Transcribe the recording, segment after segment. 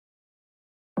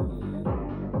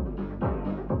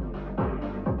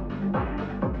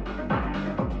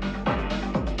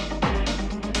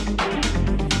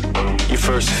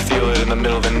first feel it in the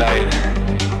middle of the night,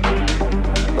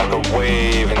 like a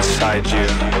wave inside you.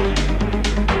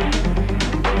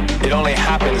 It only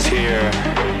happens here,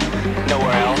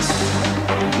 nowhere else,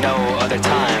 no other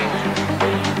time.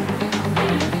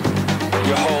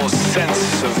 Your whole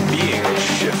sense of being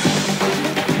shifts.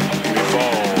 You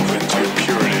evolve into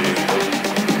purity.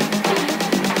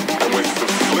 And with the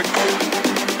flick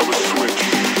of a switch,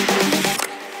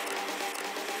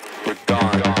 you're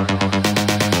gone.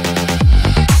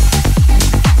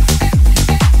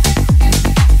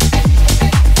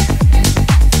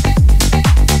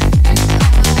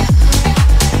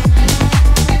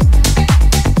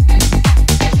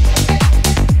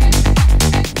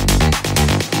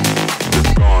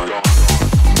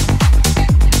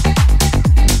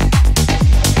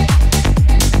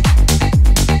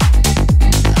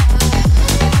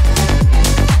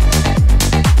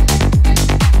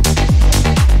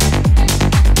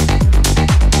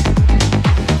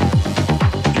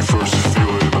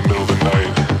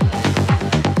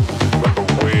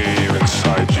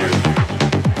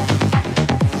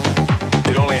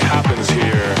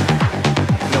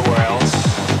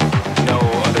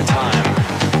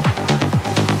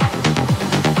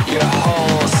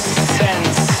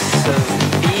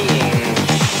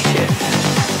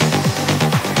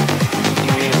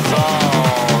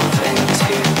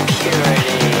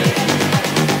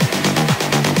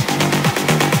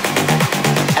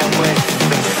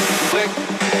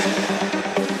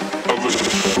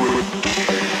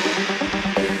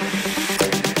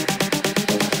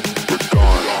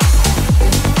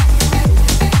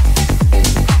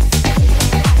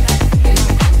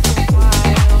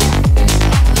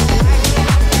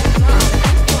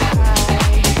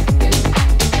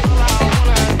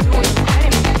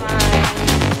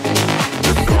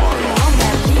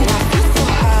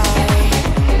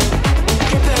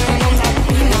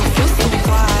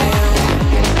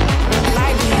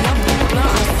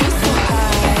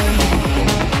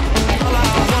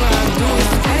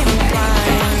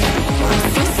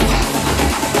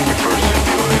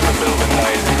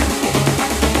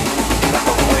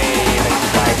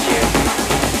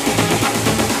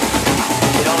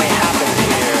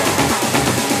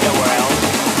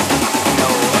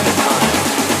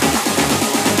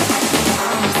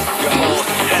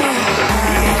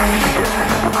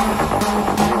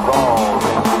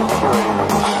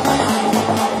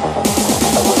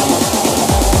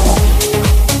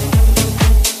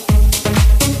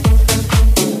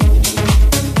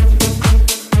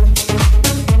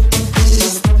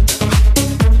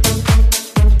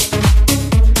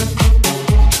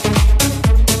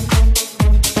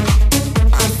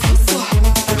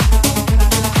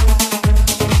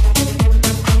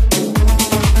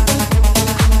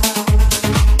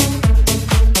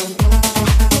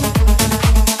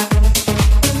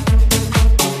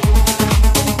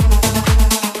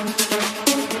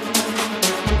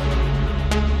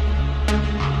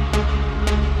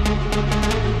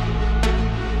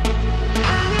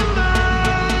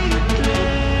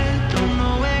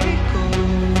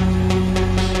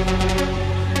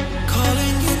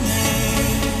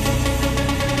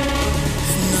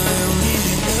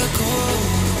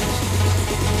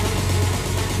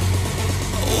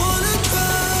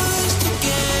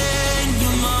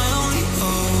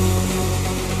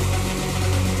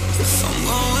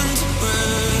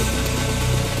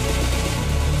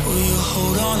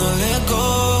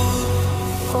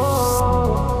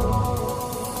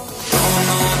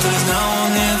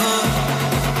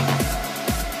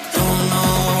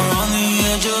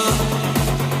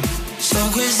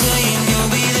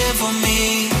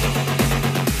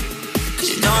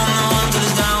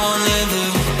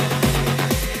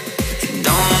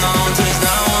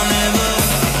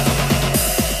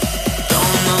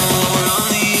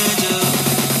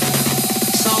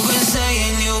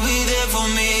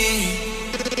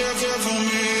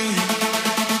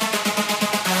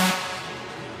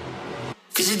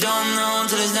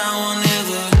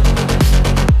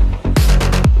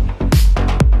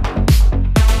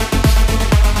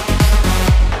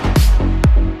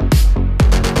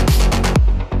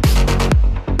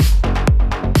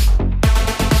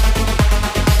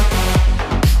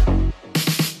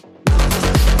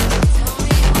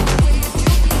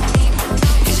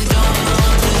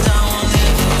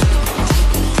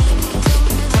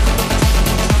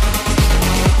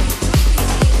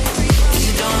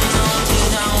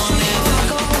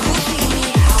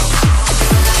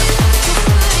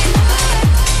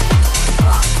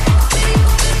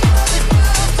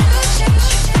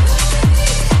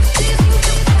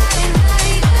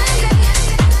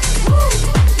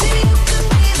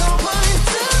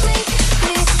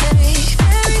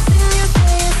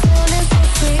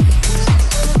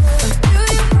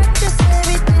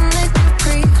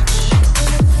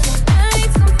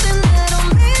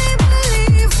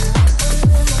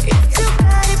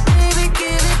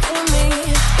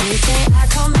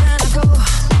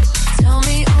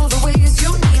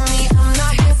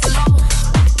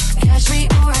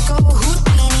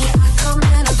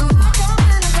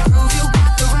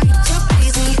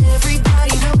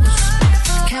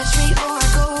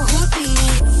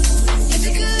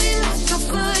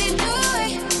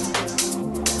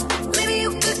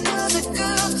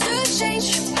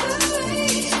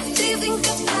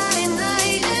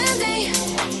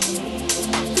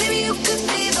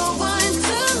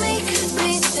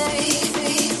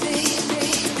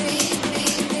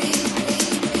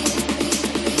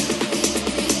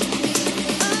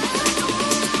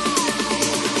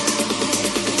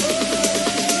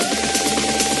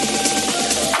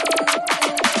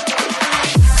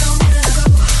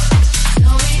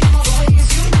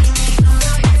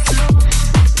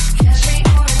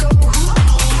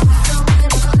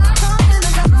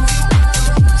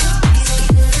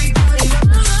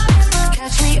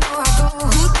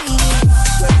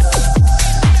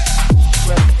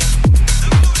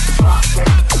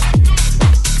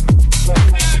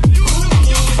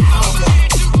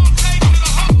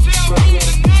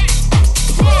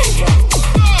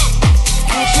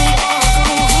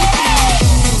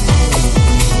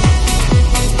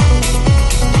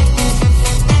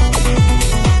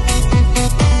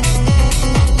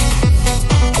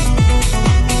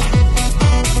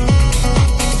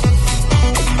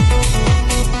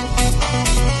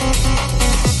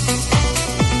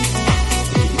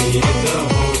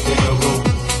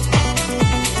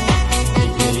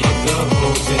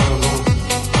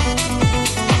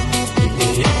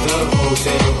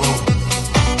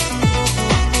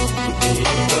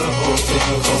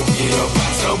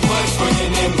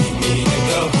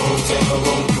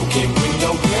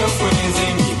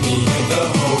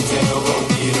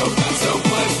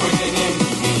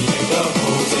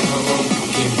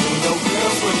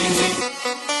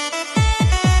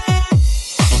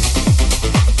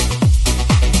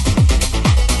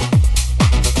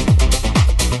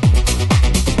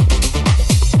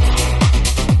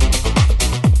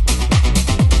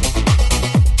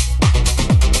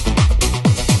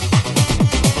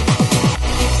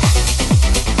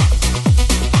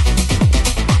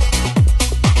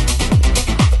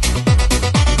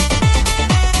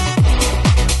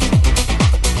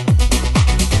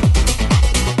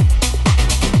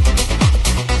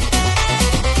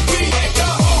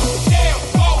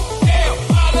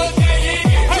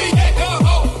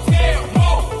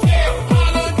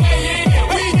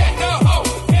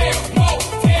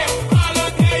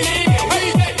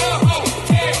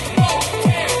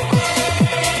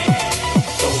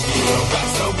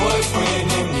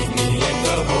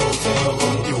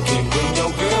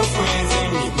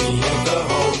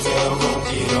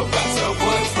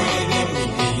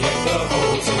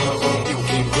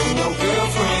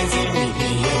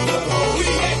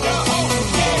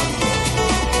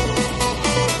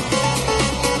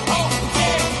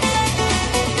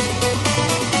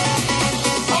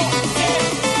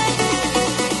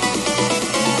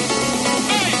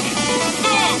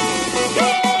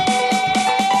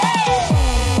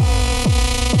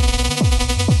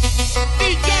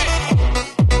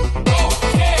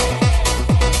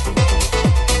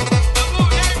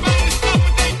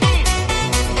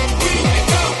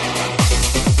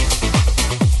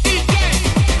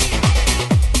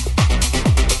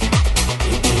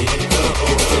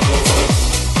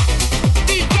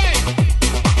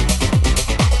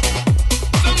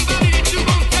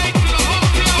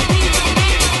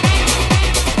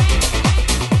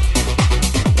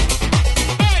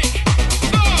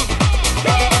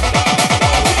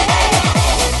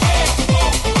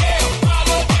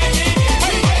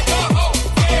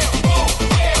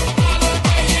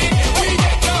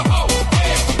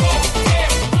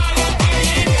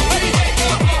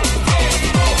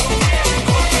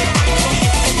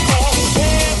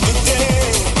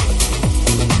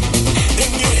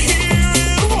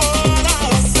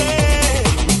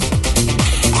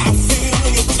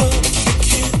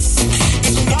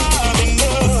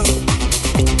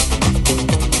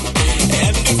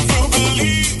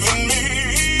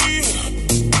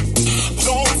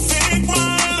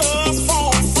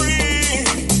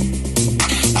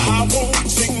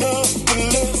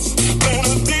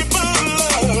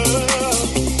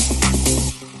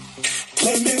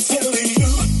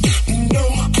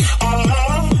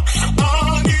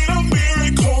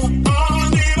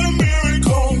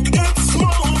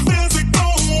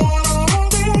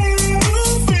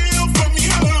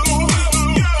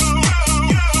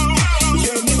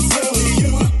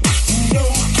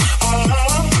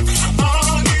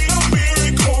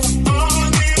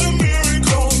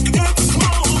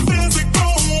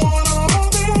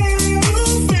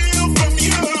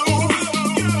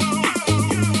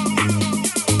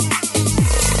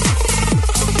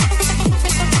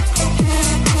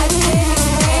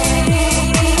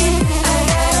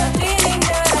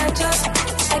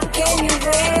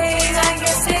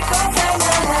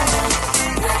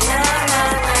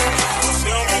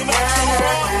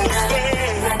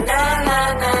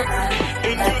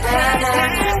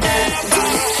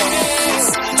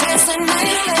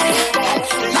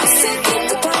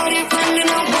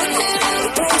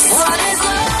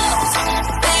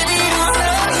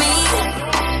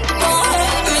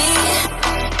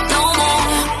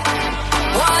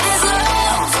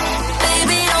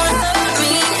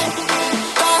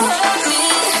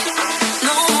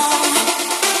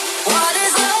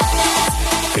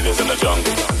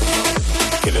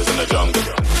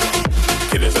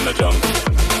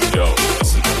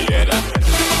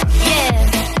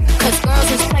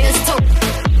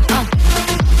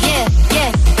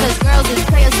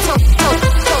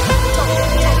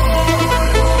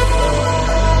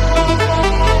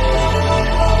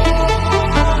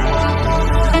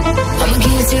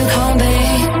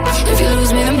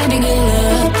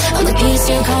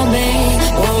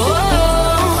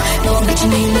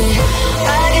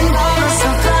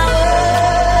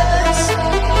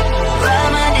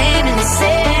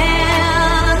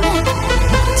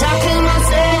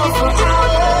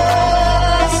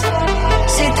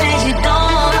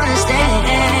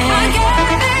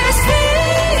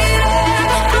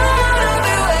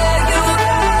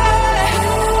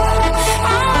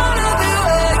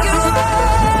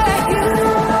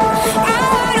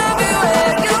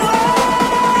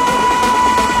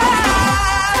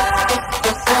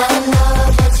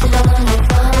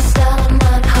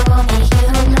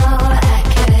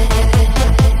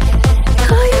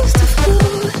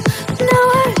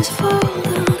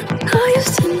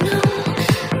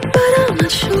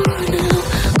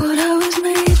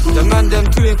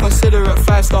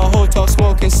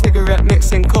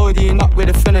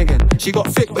 She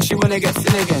got thick, but she wanna get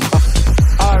thin again.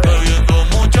 Bebiendo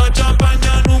mucha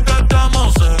champaña, nunca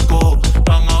estamos secos.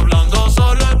 Están hablando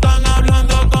solo, están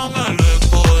hablando con el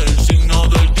eco. El signo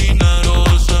del dinero,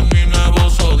 ese es mi nuevo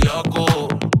zodiaco.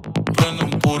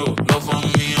 Prenden puro, la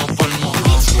familia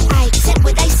palmonazo. I said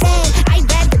what I said, I'd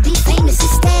rather be famous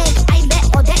instead. I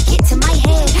let all that get to my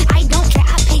head. I don't care,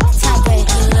 I pay the tab.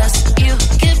 The less you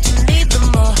give to me, the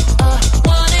more I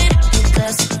want it. The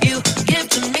less you give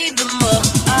to me, the more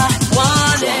I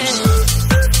want it.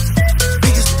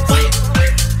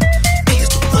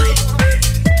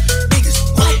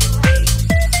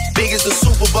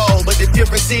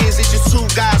 Difference is, it's just two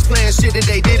guys playing shit that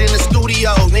they did in the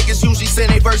studio. Niggas usually send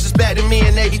their verses back to me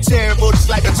and they be terrible, just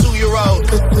like a 2-year-old.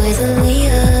 Good boy's a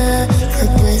liar, good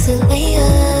boy's a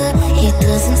liar. He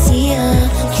doesn't see her,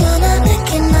 you're not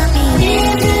looking at me.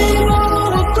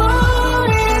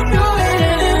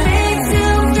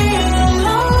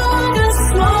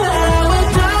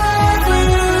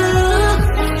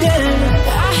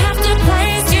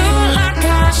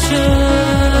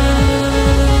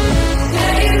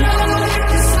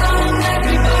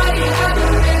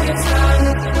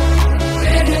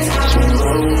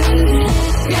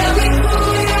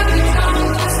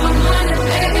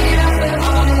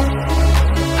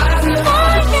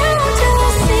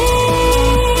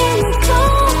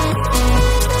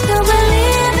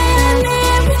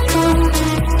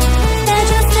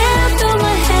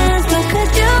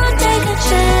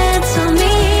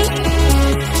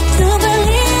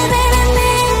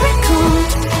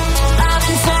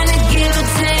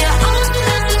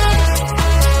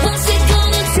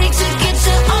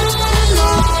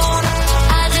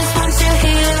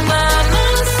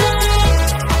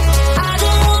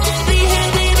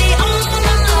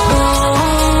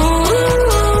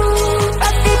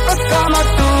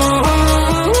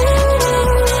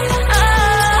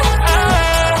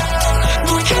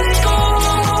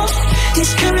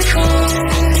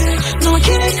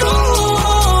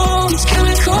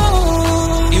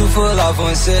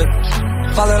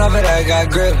 Falling off it, I got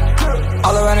grip.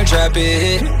 All around the trap,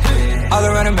 it hit. I'll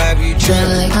run it back, you feel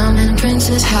like I'm in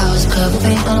Prince's house, purple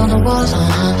paint all on the walls,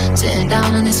 sitting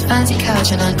down on this fancy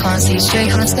couch and I can't see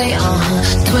straight, I'ma stay,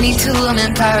 22, I'm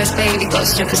in Paris, baby, got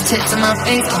strippers' tits on my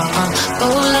face,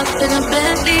 roll up in a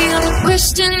Bentley, I'm a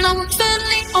Christian, I'm a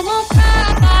Bentley, I'm a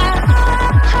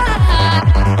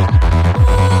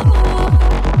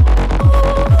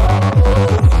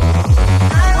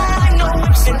I know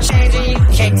whips and chains and you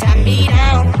can't tie me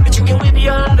down, but you can whip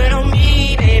your lovin' on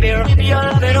me, baby, whip your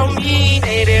lovin' on me,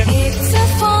 baby. It's a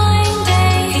fine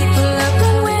day. People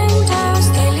open windows,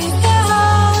 they leave their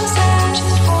houses.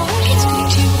 It's going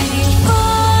to be a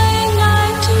fine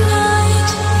night tonight.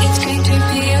 It's going to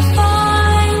be a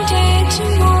fine day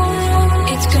tomorrow.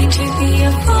 It's going to be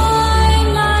a fine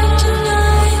night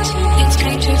tonight. It's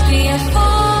going to be a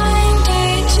fine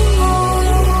day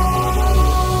tomorrow.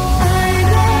 I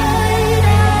ride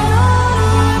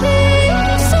out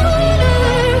the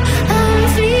summer. I'm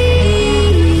free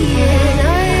and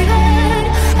I got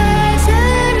eyes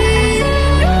that read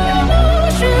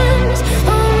emotions.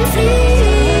 I'm free.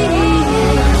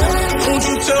 Won't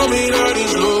you tell me that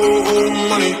it's low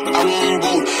money? I won't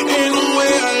go. Ain't no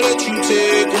way I let you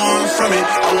take one from me. I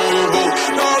won't go.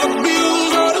 All the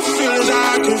bills, all the feelings I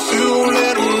can feel.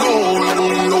 Let them know, let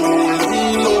them know, let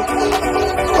them know.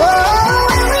 Oh,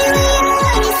 when we were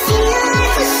young, it seemed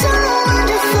life was so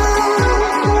wonderful.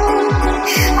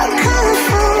 A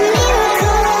colorful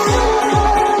miracle.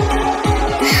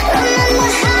 Remember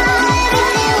how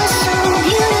everything was so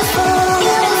beautiful,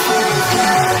 beautiful.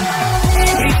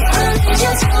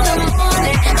 Just for the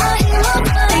morning, I hear my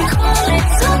body calling.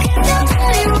 So keep that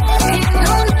body rocking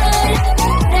all night.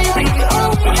 Baby, you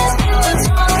always do the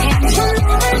talking. You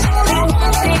know there's only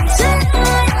one thing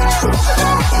tonight.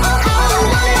 I want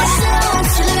myself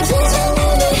to live this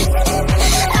baby.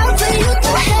 I'll pay you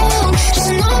the hell, just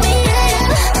know me, yeah.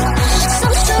 So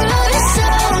sure of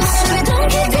yourself, so we don't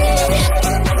give in.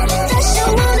 That you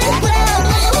want it well,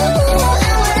 ooh, I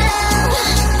want out.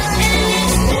 And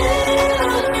it's new,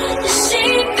 the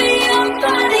shape of your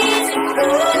body's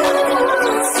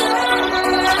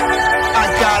I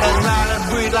got a lot of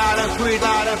free, lot of free,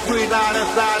 lot of free, lot of,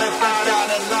 lot of, I got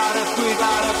a lot of free,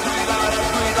 lot of free, lot of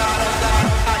free, lot of,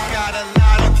 I got a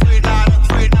lot of free, lot of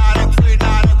free, lot of free,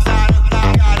 lot of, I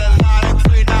got a lot of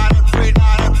free, lot of free,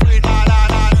 lot of free, lot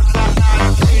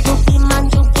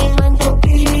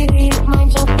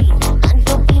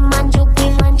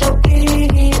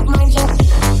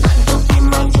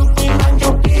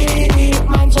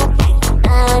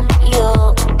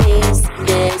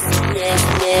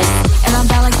and I'm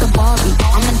bad like the Barbie.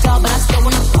 I'm a doll, but I still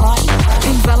wanna party.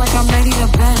 Things felt like I'm ready to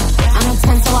bend. I'm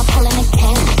intense, so I pull in a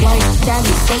can. Like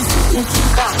Daddy, Stacy, Nikki,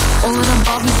 all of the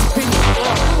Barbies is pretty.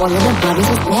 All of the Barbies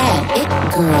is bad. It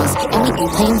girls, and we be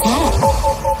playing tag.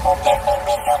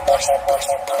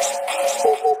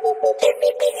 Let me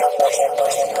be your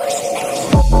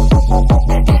person.